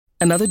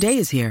Another day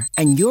is here,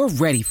 and you're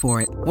ready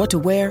for it. What to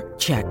wear?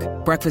 Check.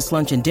 Breakfast,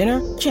 lunch, and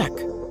dinner? Check.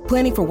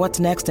 Planning for what's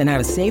next and how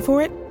to save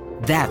for it?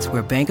 That's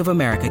where Bank of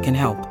America can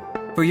help.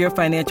 For your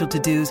financial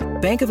to-dos,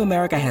 Bank of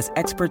America has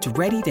experts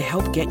ready to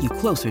help get you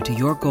closer to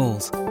your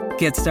goals.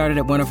 Get started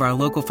at one of our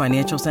local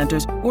financial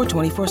centers or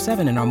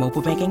 24/7 in our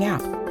mobile banking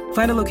app.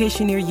 Find a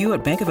location near you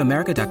at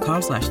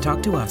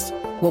bankofamerica.com/talktous.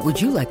 What would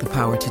you like the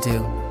power to do?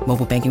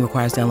 Mobile banking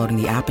requires downloading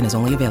the app and is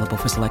only available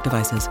for select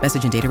devices.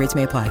 Message and data rates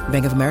may apply.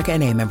 Bank of America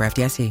N.A., member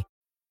FDIC.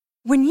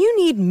 When you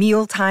need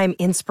mealtime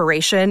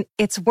inspiration,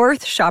 it's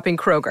worth shopping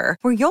Kroger,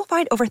 where you'll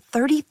find over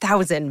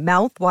 30,000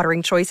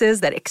 mouth-watering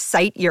choices that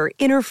excite your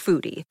inner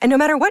foodie. And no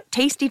matter what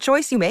tasty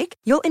choice you make,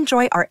 you'll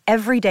enjoy our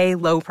everyday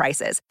low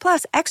prices,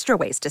 plus extra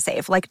ways to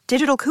save, like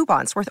digital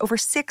coupons worth over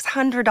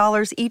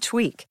 $600 each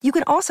week. You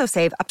can also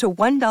save up to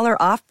 $1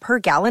 off per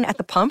gallon at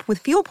the pump with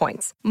fuel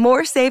points.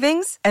 More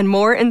savings and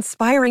more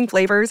inspiring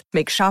flavors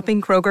make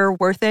shopping Kroger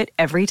worth it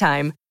every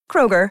time.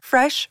 Kroger,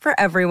 fresh for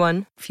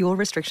everyone. Fuel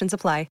restrictions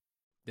apply.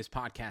 This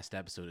podcast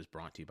episode is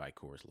brought to you by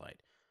Coors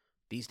Light.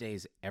 These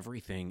days,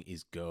 everything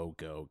is go,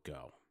 go,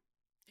 go.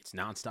 It's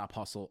nonstop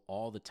hustle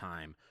all the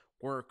time.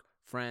 Work,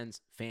 friends,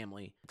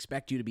 family,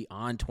 expect you to be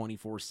on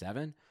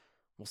 24/7.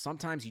 Well,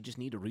 sometimes you just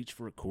need to reach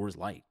for a Coors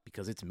Light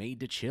because it's made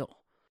to chill.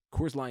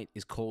 Coors Light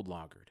is cold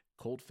lagered,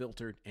 cold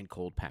filtered, and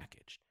cold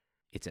packaged.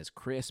 It's as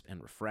crisp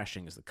and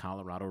refreshing as the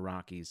Colorado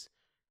Rockies.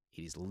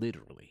 It is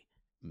literally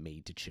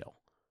made to chill.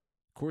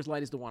 Coors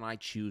Light is the one I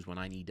choose when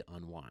I need to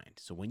unwind.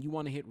 So when you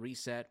want to hit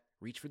reset,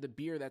 reach for the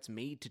beer that's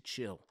made to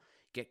chill.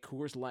 Get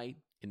Coors Light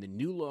in the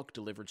new look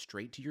delivered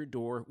straight to your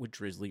door with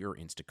Drizzly or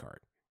Instacart.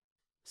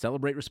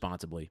 Celebrate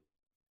responsibly.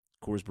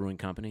 Coors Brewing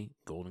Company,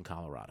 Golden,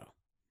 Colorado.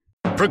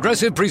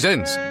 Progressive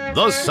presents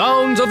The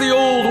Sounds of the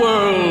Old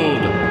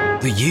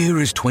World. The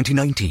year is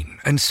 2019,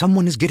 and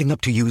someone is getting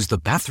up to use the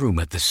bathroom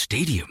at the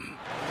stadium.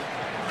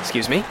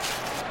 Excuse me?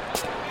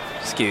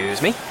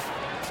 Excuse me?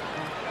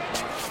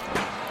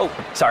 Oh,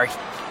 sorry.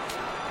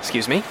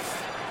 Excuse me? You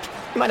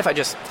mind if I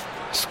just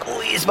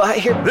squeeze by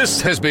here?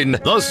 This has been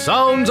The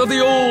Sounds of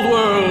the Old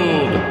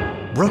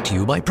World. Brought to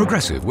you by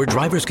Progressive, where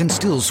drivers can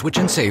still switch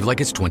and save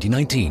like it's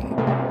 2019.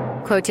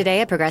 Quote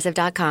today at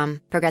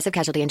Progressive.com. Progressive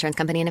Casualty Insurance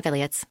Company and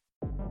Affiliates.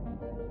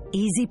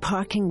 Easy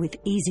parking with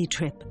Easy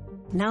Trip.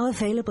 Now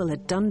available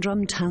at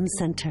Dundrum Town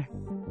Centre.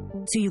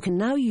 So you can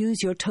now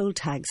use your toll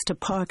tags to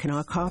park in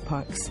our car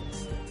parks.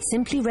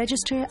 Simply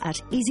register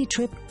at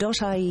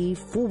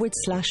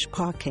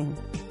easytrip.ie/parking.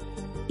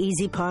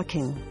 Easy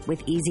parking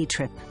with Easy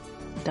Trip.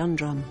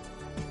 Dundrum,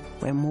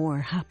 where more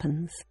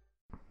happens.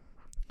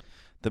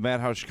 The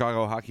Madhouse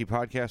Chicago Hockey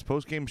Podcast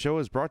postgame show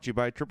is brought to you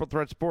by Triple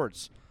Threat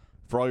Sports.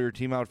 For all your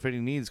team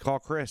outfitting needs, call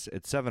Chris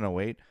at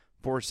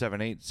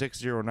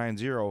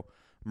 708-478-6090.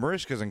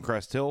 Marishka's in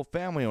Crest Hill,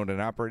 family owned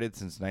and operated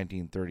since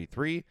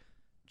 1933.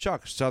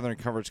 Chuck's Southern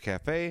Coverage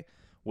Cafe,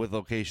 with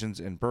locations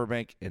in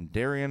Burbank and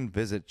Darien.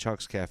 Visit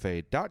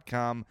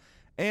chuckscafe.com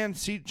and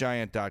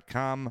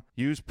seatgiant.com.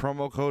 Use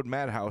promo code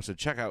MADHOUSE at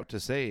checkout to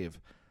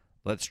save.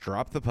 Let's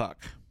drop the puck.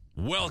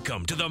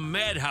 Welcome to the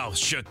Madhouse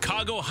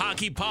Chicago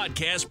Hockey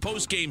Podcast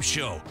postgame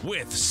show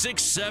with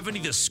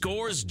 670 The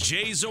Score's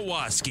Jay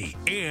Zawaski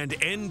and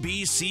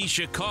NBC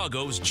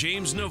Chicago's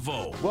James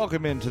Naveau.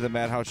 Welcome into the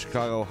Madhouse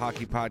Chicago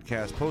Hockey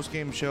Podcast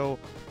postgame show.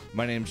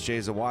 My name's Jay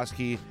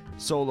Zawaski.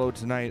 Solo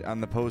tonight on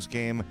the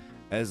postgame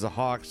as the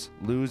Hawks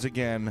lose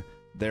again,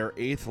 their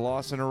 8th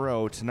loss in a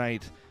row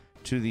tonight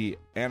to the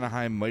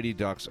Anaheim Mighty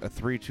Ducks, a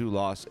 3-2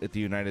 loss at the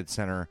United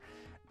Center.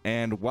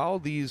 And while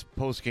these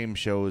post-game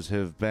shows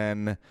have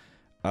been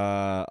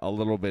a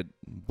little bit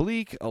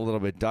bleak, a little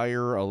bit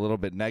dire, a little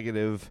bit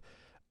negative,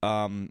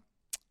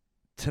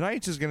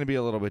 tonight's is going to be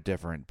a little bit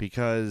different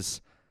because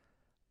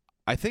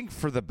I think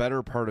for the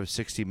better part of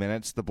 60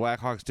 minutes, the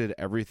Blackhawks did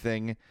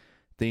everything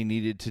they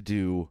needed to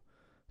do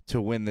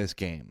to win this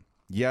game.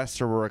 Yes,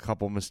 there were a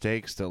couple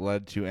mistakes that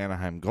led to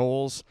Anaheim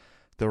goals.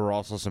 There were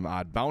also some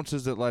odd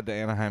bounces that led to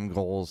Anaheim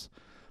goals.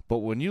 But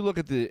when you look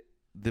at the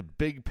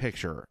big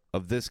picture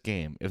of this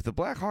game, if the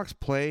Blackhawks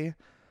play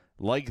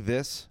like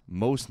this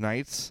most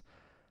nights,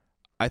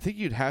 I think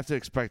you'd have to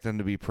expect them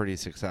to be pretty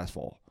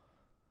successful.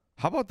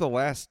 How about the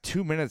last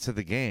 2 minutes of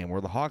the game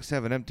where the Hawks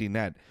have an empty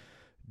net,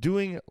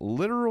 doing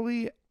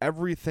literally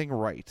everything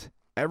right?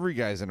 Every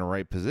guy's in the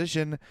right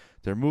position.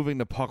 They're moving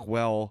the puck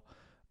well.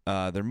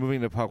 They're moving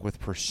the puck with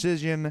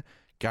precision.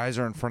 Guys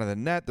are in front of the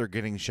net. They're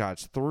getting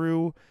shots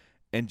through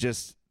and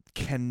just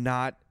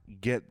cannot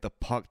get the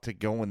puck to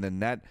go in the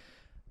net.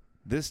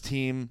 This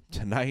team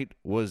tonight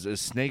was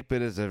as snake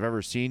bit as I've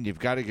ever seen. You've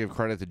got to give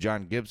credit to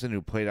John Gibson,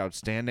 who played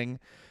outstanding.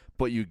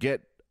 But you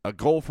get a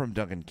goal from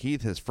Duncan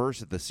Keith, his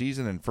first of the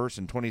season and first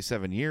in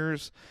 27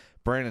 years.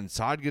 Brandon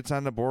Saad gets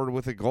on the board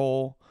with a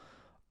goal.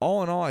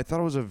 All in all, I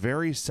thought it was a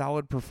very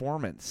solid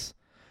performance.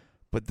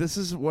 But this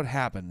is what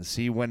happens.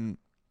 See, when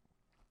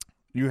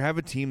you have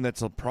a team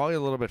that's probably a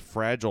little bit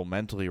fragile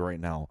mentally right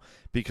now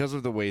because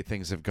of the way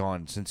things have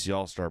gone since the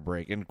All-Star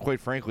break, and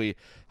quite frankly,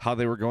 how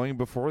they were going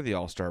before the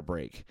All-Star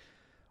break.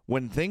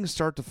 When things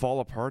start to fall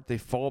apart, they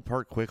fall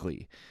apart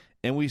quickly.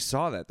 And we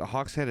saw that. The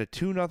Hawks had a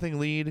 2-0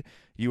 lead.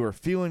 You were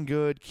feeling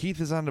good.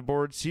 Keith is on the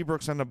board.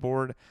 Seabrook's on the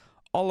board.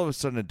 All of a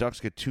sudden, the Ducks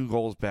get 2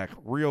 goals back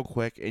real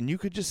quick, and you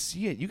could just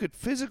see it. You could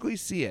physically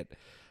see it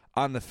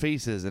on the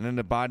faces and in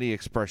the body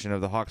expression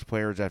of the Hawks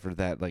players after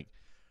that. Like,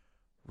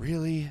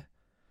 really?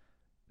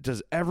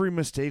 Does every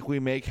mistake we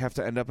make have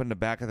to end up in the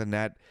back of the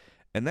net?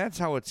 And that's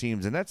how it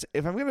seems. And that's,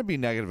 if I'm going to be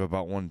negative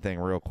about one thing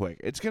real quick,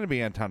 it's going to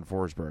be Anton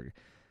Forsberg.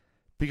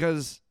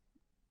 Because,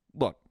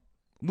 look,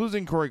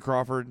 losing Corey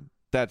Crawford,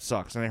 that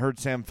sucks. And I heard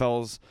Sam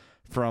Fells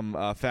from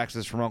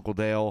Faxes from Uncle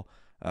Dale,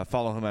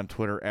 follow him on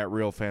Twitter,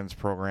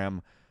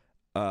 @RealFansProgram,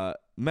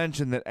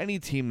 mention that any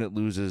team that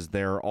loses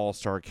their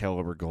all-star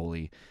caliber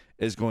goalie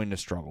is going to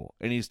struggle.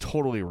 And he's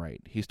totally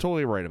right. He's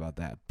totally right about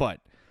that.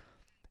 But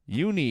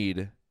you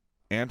need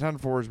Anton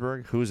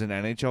Forsberg, who's an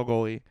NHL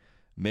goalie,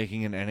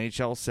 making an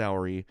NHL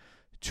salary,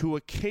 to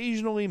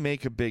occasionally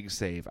make a big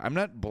save. I'm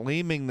not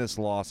blaming this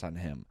loss on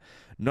him.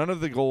 None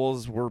of the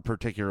goals were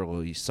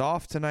particularly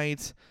soft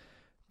tonight.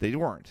 They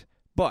weren't.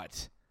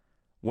 But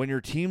when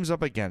your team's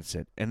up against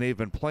it, and they've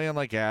been playing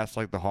like ass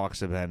like the Hawks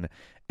have been,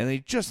 and they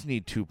just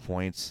need 2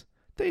 points,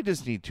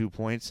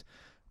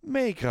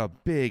 make a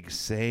big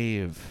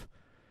save.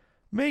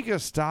 Make a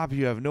stop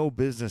you have no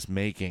business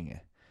making.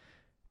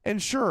 And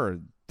sure,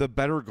 the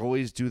better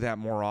goalies do that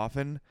more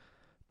often,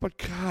 but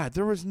God,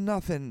 there was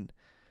nothing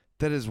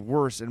that is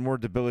worse and more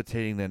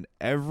debilitating than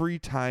every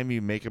time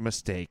you make a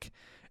mistake,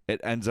 it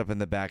ends up in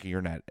the back of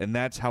your net. And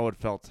that's how it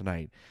felt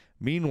tonight.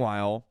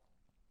 Meanwhile,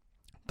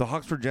 the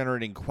Hawks were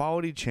generating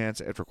quality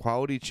chance after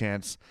quality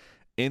chance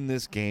in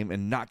this game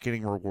and not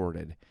getting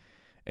rewarded.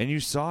 And you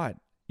saw it.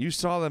 You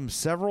saw them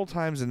several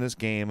times in this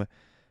game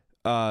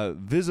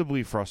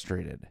visibly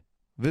frustrated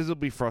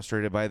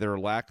by their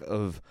lack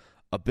of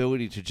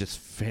ability to just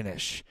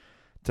finish,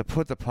 to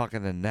put the puck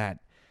in the net.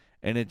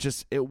 And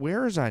it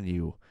wears on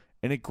you,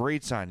 and it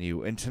grates on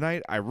you. And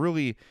tonight, I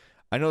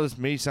know this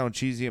may sound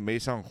cheesy, it may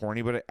sound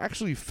corny, but I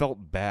actually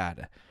felt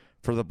bad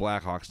for the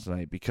Blackhawks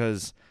tonight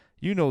because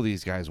you know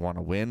these guys want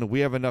to win. We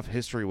have enough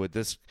history with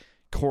this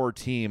core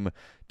team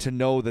to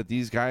know that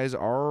these guys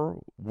are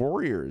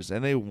warriors,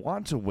 and they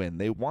want to win.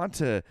 They want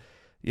to,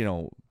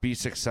 be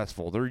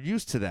successful. They're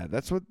used to that.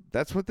 That's what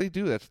they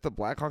do. That's what the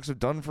Blackhawks have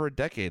done for a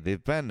decade.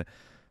 They've been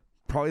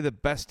probably the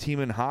best team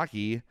in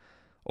hockey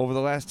over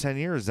the last 10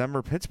 years, them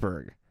or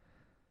Pittsburgh.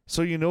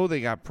 So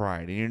they got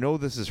pride, and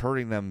this is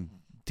hurting them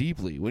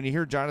deeply. When you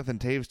hear Jonathan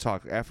Toews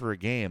talk after a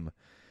game,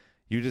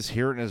 you just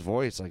hear it in his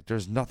voice, like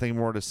there's nothing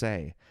more to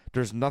say.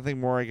 There's nothing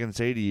more I can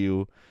say to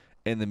you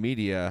in the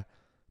media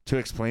to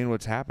explain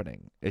what's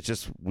happening. It's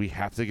just we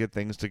have to get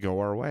things to go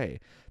our way.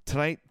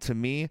 Tonight, to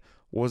me,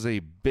 was a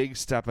big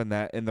step in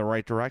the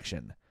right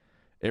direction.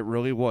 It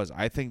really was.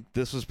 I think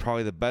this was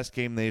probably the best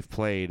game they've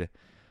played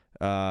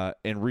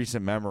in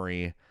recent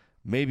memory,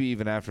 maybe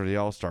even after the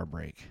All-Star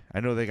break. I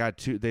know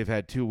they've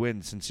had 2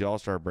 wins since the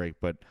All-Star break,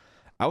 but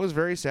I was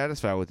very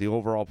satisfied with the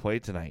overall play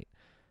tonight.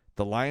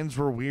 The lines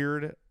were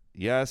weird.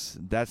 Yes,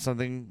 that's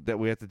something that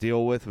we have to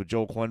deal with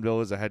Joe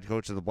Quenneville as the head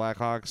coach of the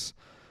Blackhawks.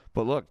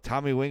 But look,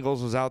 Tommy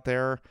Wingles was out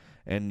there,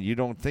 and you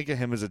don't think of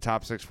him as a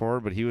top 6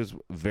 forward, but he was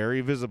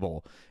very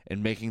visible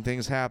in making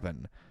things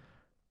happen.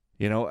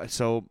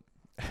 So,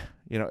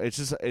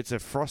 it's a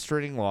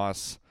frustrating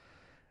loss.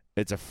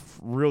 It's a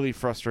really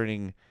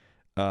frustrating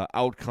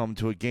outcome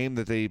to a game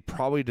that they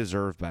probably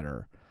deserve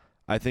better.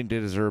 I think they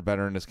deserve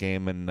better in this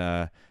game,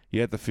 and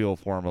you have to feel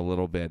for them a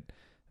little bit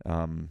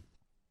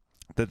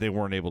that they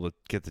weren't able to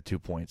get the 2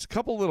 points. A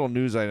couple little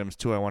news items,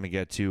 too, I want to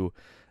get to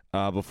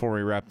before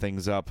we wrap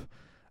things up.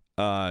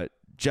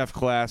 Jeff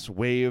Glass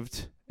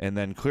waived and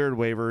then cleared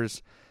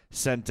waivers,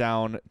 sent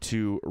down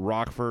to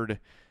Rockford,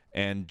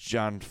 and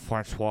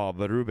Jean-Francois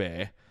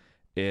Berube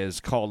is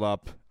called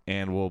up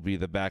and will be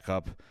the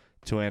backup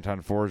to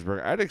Anton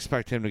Forsberg. I'd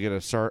expect him to get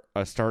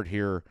a start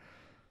here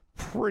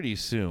pretty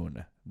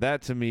soon.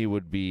 That, to me,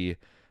 would be,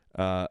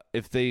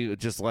 if they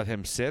just let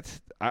him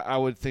sit, I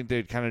would think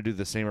they'd kind of do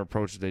the same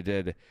approach they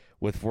did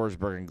with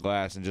Forsberg and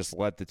Glass and just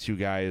let the 2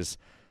 guys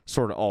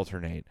sort of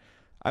alternate.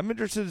 I'm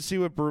interested to see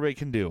what Berube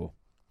can do.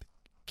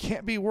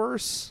 Can't be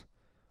worse.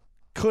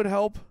 Could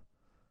help.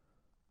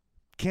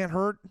 Can't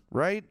hurt,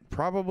 right?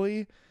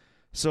 Probably.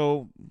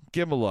 So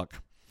give him a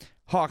look.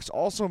 Hawks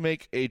also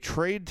make a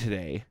trade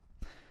today.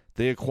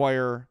 They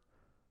acquire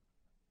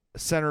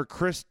center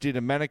Chris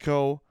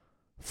DiDomenico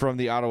from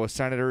the Ottawa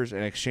Senators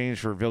in exchange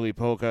for Ville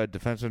Pokka,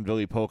 defenseman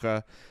Ville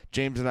Pokka.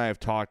 James and I have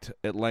talked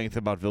at length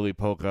about Ville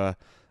Pokka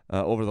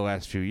over the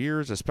last few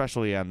years,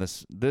 especially on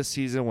this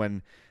season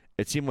when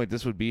it seemed like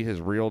this would be his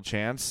real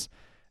chance.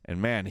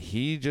 And, man,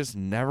 he just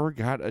never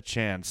got a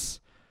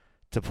chance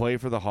to play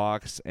for the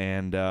Hawks.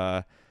 And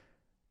I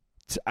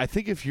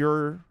think if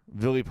you're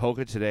Ville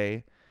Pokka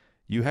today,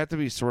 you have to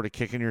be sort of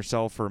kicking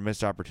yourself for a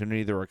missed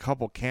opportunity. There were a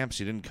couple camps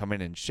he didn't come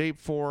in shape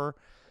for.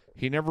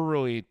 He never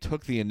really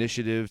took the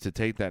initiative to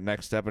take that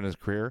next step in his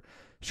career.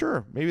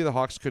 Sure, maybe the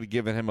Hawks could have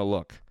given him a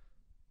look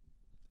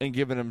and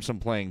given him some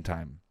playing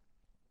time.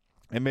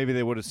 And maybe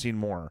they would have seen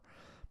more.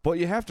 But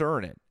you have to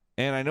earn it.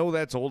 And I know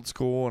that's old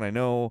school, and I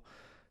know,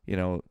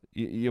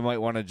 you might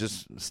want to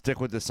just stick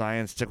with the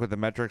science, stick with the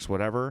metrics,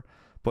 whatever.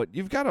 But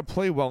you've got to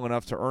play well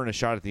enough to earn a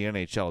shot at the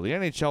NHL. The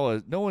NHL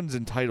is, no one's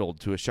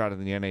entitled to a shot at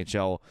the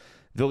NHL.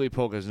 Ville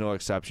Pokka is no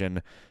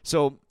exception.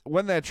 So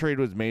when that trade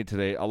was made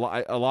today, a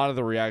lot of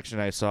the reaction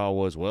I saw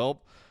was,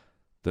 well,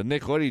 the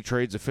Nick Leddy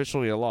trade's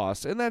officially a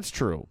loss. And that's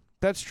true.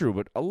 That's true.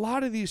 But a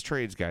lot of these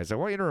trades, guys, I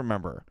want you to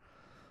remember,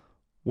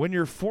 when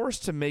you're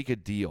forced to make a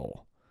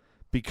deal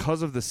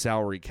because of the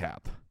salary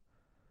cap,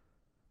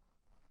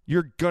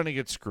 you're going to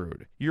get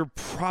screwed. You're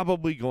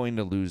probably going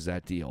to lose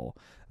that deal.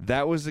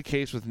 That was the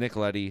case with Nick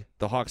Leddy.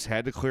 The Hawks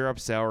had to clear up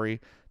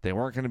salary. They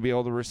weren't going to be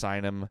able to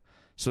re-sign him,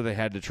 so they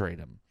had to trade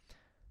him.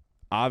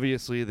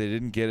 Obviously, they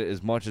didn't get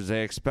as much as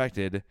they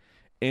expected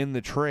in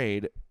the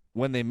trade.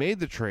 When they made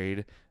the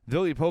trade,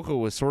 Ville Pokka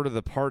was sort of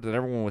the part that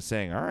everyone was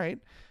saying, all right,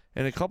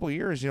 in a couple of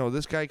years,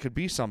 this guy could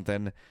be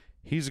something.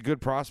 He's a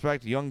good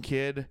prospect, young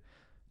kid,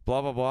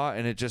 blah, blah, blah,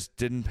 and it just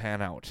didn't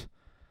pan out.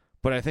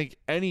 But I think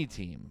any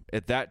team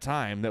at that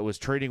time that was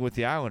trading with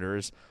the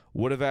Islanders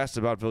would have asked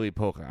about Ville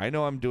Pokka. I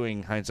know I'm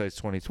doing hindsight's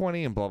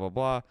 2020 and blah, blah,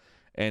 blah,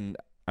 and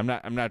I'm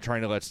not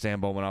trying to let Stan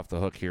Bowman off the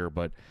hook here,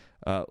 but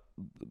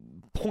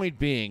point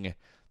being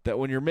that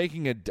when you're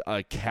making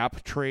a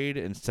cap trade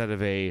instead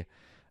of a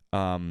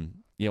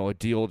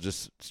deal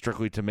just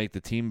strictly to make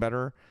the team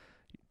better,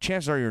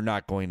 chances are you're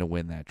not going to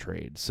win that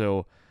trade.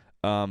 So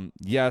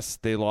yes,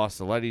 they lost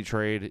the Leddy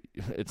trade.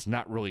 It's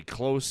not really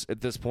close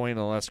at this point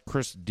unless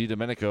Chris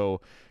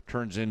DiDomenico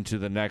turns into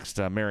the next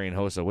Marian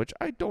Hossa, which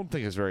I don't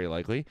think is very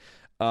likely.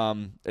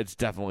 It's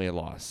definitely a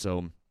loss.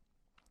 So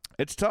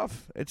it's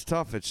tough. It's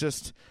tough. It's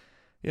just,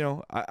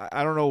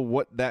 I don't know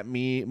what that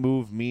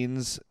move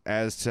means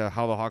as to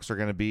how the Hawks are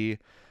going to be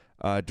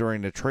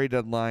during the trade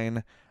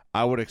deadline.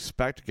 I would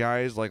expect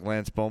guys like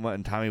Lance Boma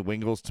and Tommy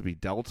Wingels to be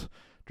dealt.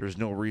 There's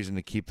no reason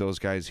to keep those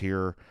guys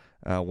here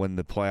when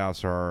the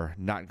playoffs are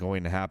not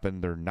going to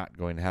happen. They're not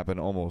going to happen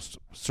almost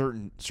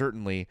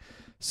certainly.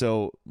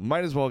 So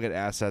might as well get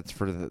assets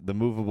for the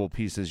movable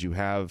pieces you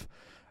have.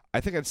 I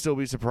think I'd still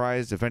be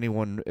surprised if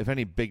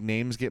any big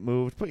names get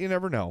moved, but you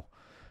never know.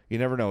 You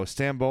never know.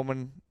 Stan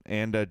Bowman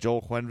and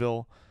Joel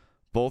Quenneville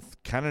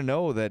both kind of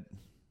know that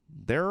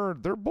they're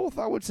both,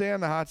 I would say,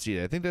 on the hot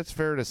seat. I think that's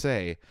fair to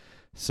say.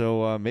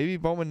 So maybe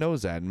Bowman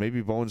knows that, and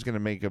maybe Bowman's going to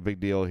make a big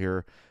deal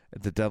here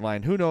at the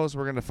deadline. Who knows?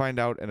 We're going to find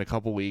out in a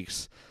couple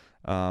weeks.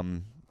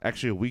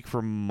 Actually, a week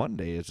from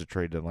Monday is the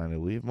trade deadline, I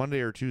believe.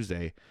 Monday or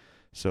Tuesday.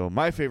 So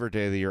my favorite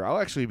day of the year. I'll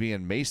actually be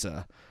in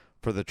Mesa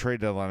for the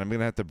trade deadline. I'm going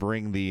to have to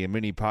bring the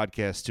mini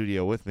podcast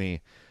studio with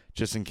me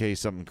just in case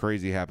something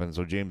crazy happens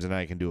so James and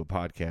I can do a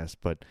podcast.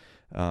 But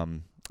I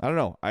don't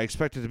know. I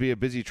expect it to be a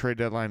busy trade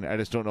deadline. I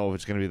just don't know if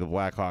it's going to be the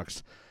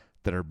Blackhawks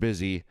that are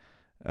busy.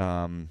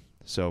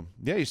 So,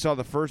 yeah, you saw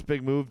the first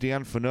big move.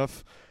 Dion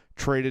Phaneuf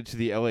traded to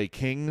the LA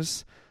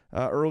Kings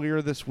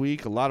earlier this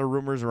week. A lot of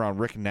rumors around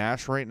Rick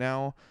Nash right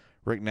now.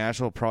 Rick Nash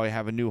will probably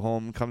have a new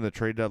home come the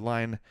trade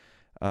deadline.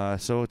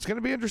 So it's going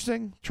to be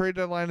interesting. Trade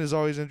deadline is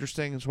always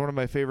interesting. It's one of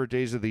my favorite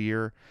days of the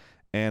year.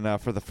 And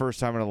for the first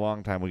time in a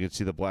long time, we could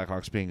see the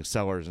Blackhawks being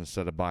sellers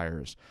instead of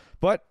buyers.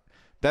 But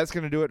that's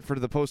going to do it for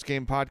the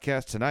post-game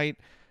podcast tonight.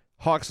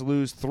 Hawks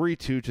lose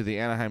 3-2 to the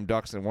Anaheim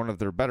Ducks in one of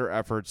their better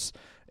efforts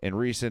in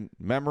recent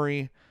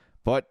memory.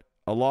 But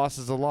a loss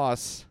is a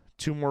loss.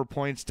 2 more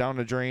points down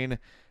the drain.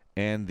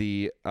 And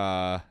the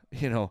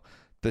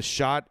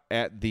shot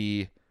at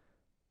the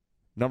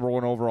number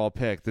 1 overall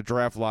pick, the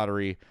draft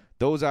lottery,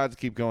 those odds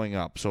keep going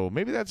up. So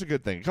maybe that's a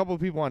good thing. A couple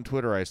of people on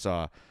Twitter I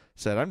saw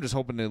said, I'm just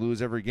hoping they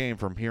lose every game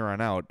from here on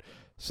out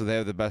so they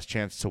have the best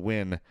chance to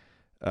win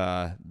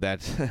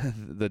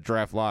the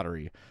draft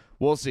lottery.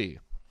 We'll see.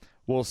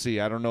 We'll see.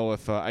 I don't know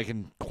if I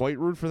can quite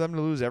root for them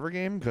to lose every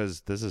game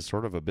because this is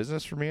sort of a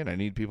business for me and I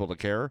need people to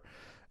care.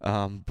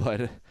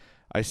 But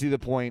I see the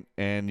point,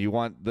 and you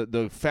want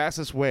the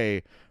fastest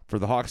way for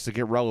the Hawks to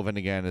get relevant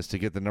again is to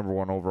get the number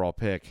 1 overall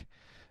pick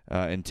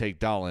and take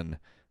Dahlin.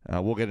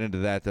 We'll get into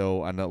that,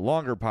 though, on a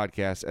longer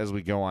podcast as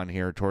we go on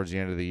here towards the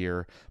end of the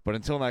year. But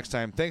until next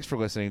time, thanks for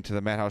listening to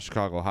the Madhouse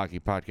Chicago Hockey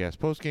Podcast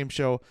postgame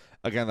show.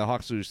 Again, the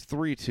Hawks lose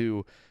 3-2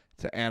 to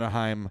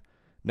Anaheim.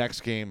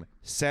 Next game,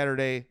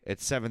 Saturday at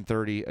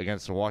 7:30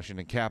 against the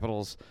Washington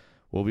Capitals.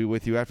 We'll be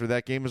with you after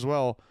that game as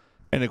well.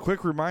 And a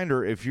quick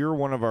reminder, if you're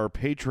one of our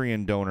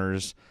Patreon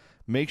donors,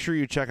 make sure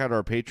you check out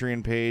our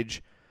Patreon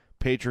page,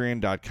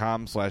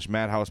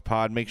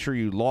 patreon.com/madhousepod. Make sure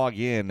you log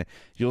in.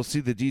 You'll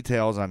see the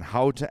details on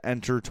how to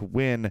enter to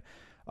win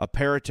a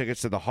pair of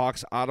tickets to the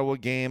Hawks-Ottawa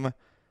game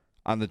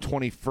on the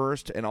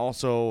 21st. And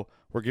also,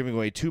 we're giving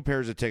away 2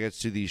 pairs of tickets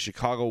to the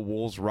Chicago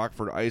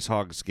Wolves-Rockford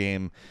IceHogs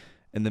game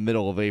in the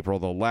middle of April,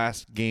 the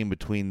last game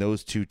between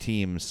those 2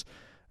 teams.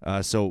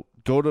 So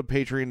go to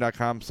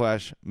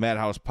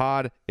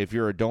patreon.com/madhousepod if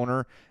you're a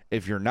donor.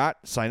 If you're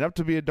not, sign up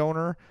to be a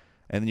donor,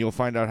 and then you'll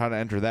find out how to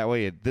enter that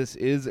way. This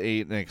is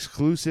an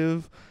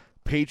exclusive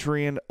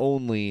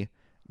Patreon-only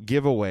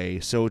giveaway.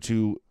 So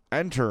to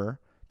enter,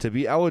 to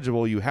be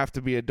eligible, you have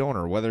to be a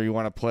donor, whether you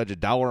want to pledge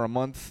 $1 a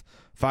month,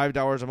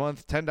 $5 a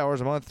month,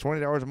 $10 a month,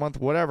 $20 a month,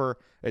 whatever.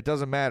 It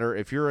doesn't matter.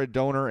 If you're a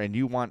donor and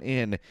you want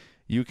in,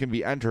 you can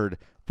be entered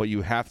but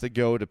you have to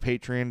go to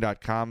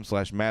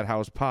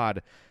patreon.com/madhousepod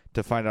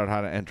to find out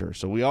how to enter.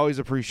 So we always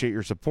appreciate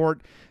your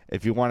support.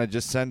 If you want to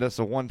just send us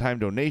a one-time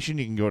donation,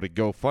 you can go to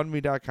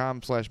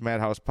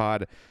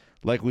gofundme.com/madhousepod.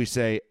 Like we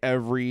say,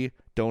 every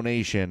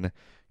donation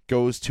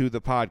goes to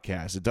the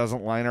podcast. It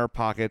doesn't line our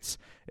pockets.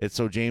 It's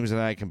so James and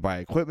I can buy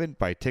equipment,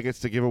 buy tickets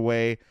to give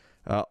away,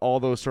 all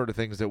those sort of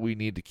things that we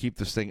need to keep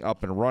this thing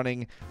up and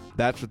running.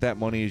 That's what that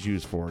money is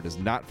used for. It is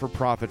not for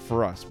profit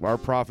for us. Our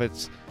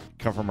profits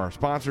come from our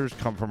sponsors,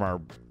 come from our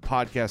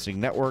podcasting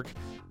network,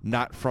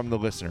 not from the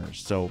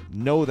listeners. So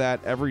know that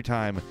every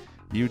time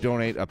you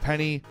donate a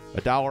penny,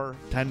 $1,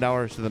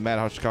 $10 to the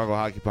Madhouse Chicago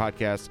Hockey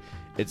Podcast,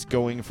 it's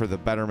going for the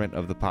betterment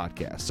of the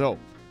podcast. So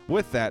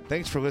with that,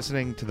 thanks for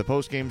listening to the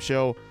postgame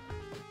show.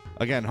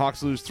 Again,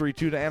 Hawks lose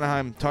 3-2 to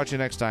Anaheim. Talk to you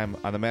next time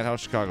on the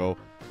Madhouse Chicago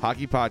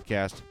Hockey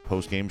Podcast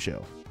postgame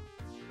show.